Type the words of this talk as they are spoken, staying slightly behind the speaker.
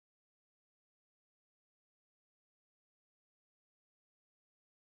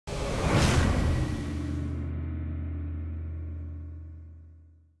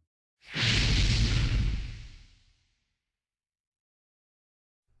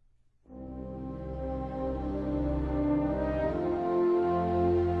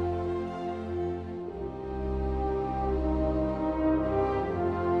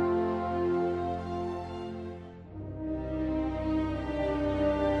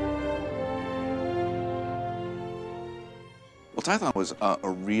Well, Tython was a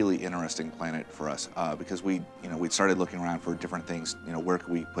really interesting planet for us because we'd started looking around for different things. Where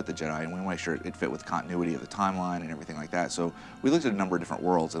could we put the Jedi, and we want to make sure it fit with continuity of the timeline and everything like that. So we looked at a number of different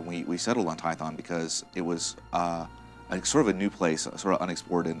worlds, and we settled on Tython because it was sort of a new place, sort of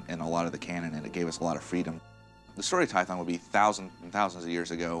unexplored in a lot of the canon, and it gave us a lot of freedom. The story of Tython would be thousands and thousands of years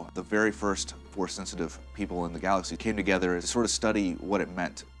ago. The very first Force-sensitive people in the galaxy came together to sort of study what it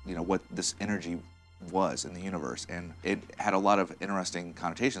meant, what this energy was in the universe. And it had a lot of interesting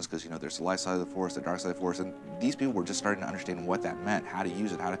connotations because, there's the light side of the Force, the dark side of the Force, and these people were just starting to understand what that meant, how to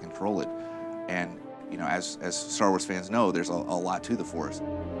use it, how to control it. And, as Star Wars fans know, there's a lot to the Force.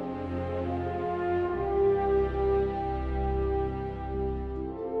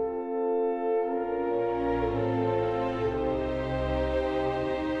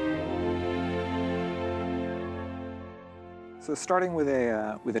 So starting with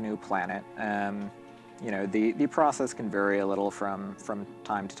a new planet, the process can vary a little from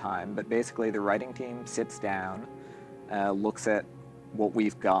time to time, but basically the writing team sits down, looks at what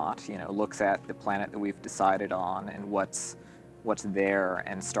we've got, looks at the planet that we've decided on and what's there,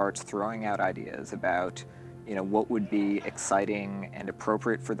 and starts throwing out ideas about what would be exciting and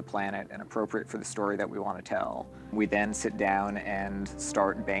appropriate for the planet and appropriate for the story that we want to tell. We then sit down and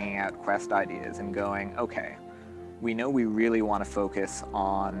start banging out quest ideas and going, okay, we know we really want to focus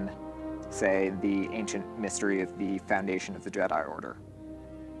on, say, the ancient mystery of the foundation of the Jedi Order.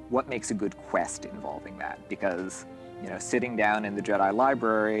 What makes a good quest involving that? Because, sitting down in the Jedi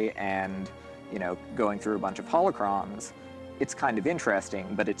library and, going through a bunch of holocrons, it's kind of interesting,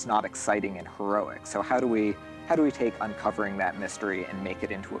 but it's not exciting and heroic. So how do we take uncovering that mystery and make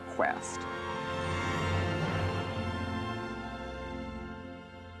it into a quest?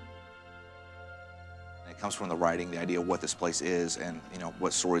 It comes from the writing, the idea of what this place is, and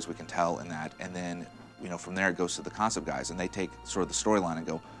what stories we can tell in that. And then from there it goes to the concept guys, and they take sort of the storyline and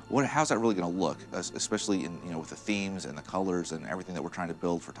go, how's that really going to look, especially in with the themes and the colors and everything that we're trying to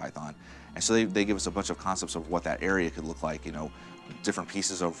build for Tython. And so they give us a bunch of concepts of what that area could look like. Different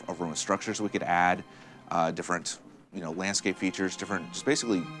pieces of ruined structures we could add, different landscape features, just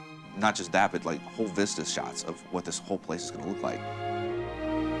basically not just that, but like whole vista shots of what this whole place is going to look like.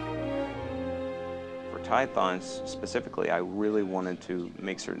 Tython specifically, I really wanted to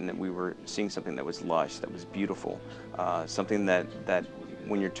make certain that we were seeing something that was lush, that was beautiful, something that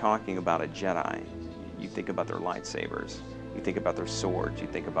when you're talking about a Jedi, you think about their lightsabers, you think about their swords, you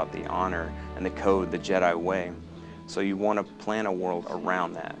think about the honor and the code, the Jedi way. So you want to plan a world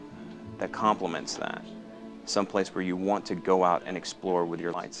around that complements that, someplace where you want to go out and explore with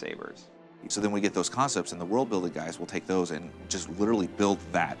your lightsabers. So then we get those concepts, and the world building guys will take those and just literally build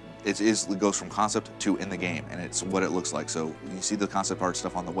that. It goes from concept to in the game, and it's what it looks like. So you see the concept art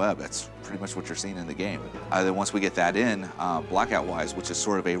stuff on the web, that's pretty much what you're seeing in the game. Then once we get that in, blackout-wise, which is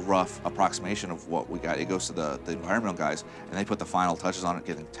sort of a rough approximation of what we got, it goes to the environmental guys, and they put the final touches on it,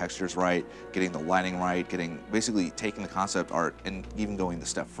 getting textures right, getting the lighting right, basically taking the concept art and even going the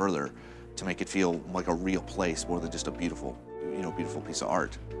step further to make it feel like a real place more than just a beautiful piece of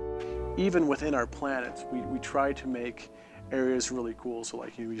art. Even within our planets, we try to make areas really cool. So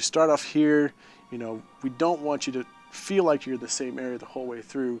like, you start off here, we don't want you to feel like you're in the same area the whole way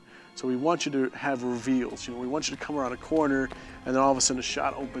through. So we want you to have reveals. We want you to come around a corner, and then all of a sudden a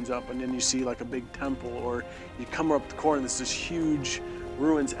shot opens up, and then you see like a big temple, or you come up the corner and there's this huge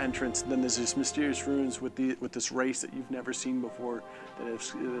ruins entrance, and then there's this mysterious ruins with this race that you've never seen before that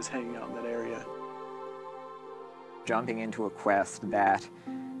is hanging out in that area. Jumping into a quest that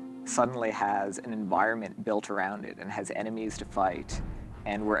suddenly has an environment built around it and has enemies to fight,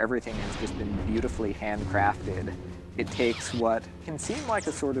 and where everything has just been beautifully handcrafted. It takes what can seem like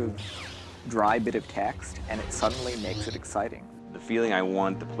a sort of dry bit of text, and it suddenly makes it exciting. The feeling I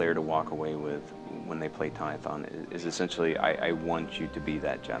want the player to walk away with when they play Tython is essentially, I want you to be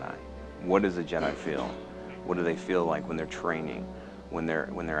that Jedi. What does a Jedi feel? What do they feel like when they're training? When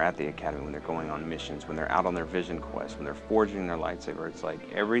they're at the academy, when they're going on missions, when they're out on their vision quest, when they're forging their lightsaber. It's like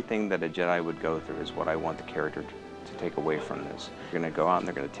everything that a Jedi would go through is what I want the character to take away from this. They're going to go out and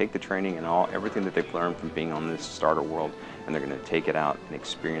they're going to take the training and everything that they've learned from being on this starter world, and they're going to take it out and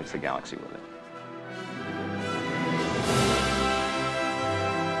experience the galaxy with it.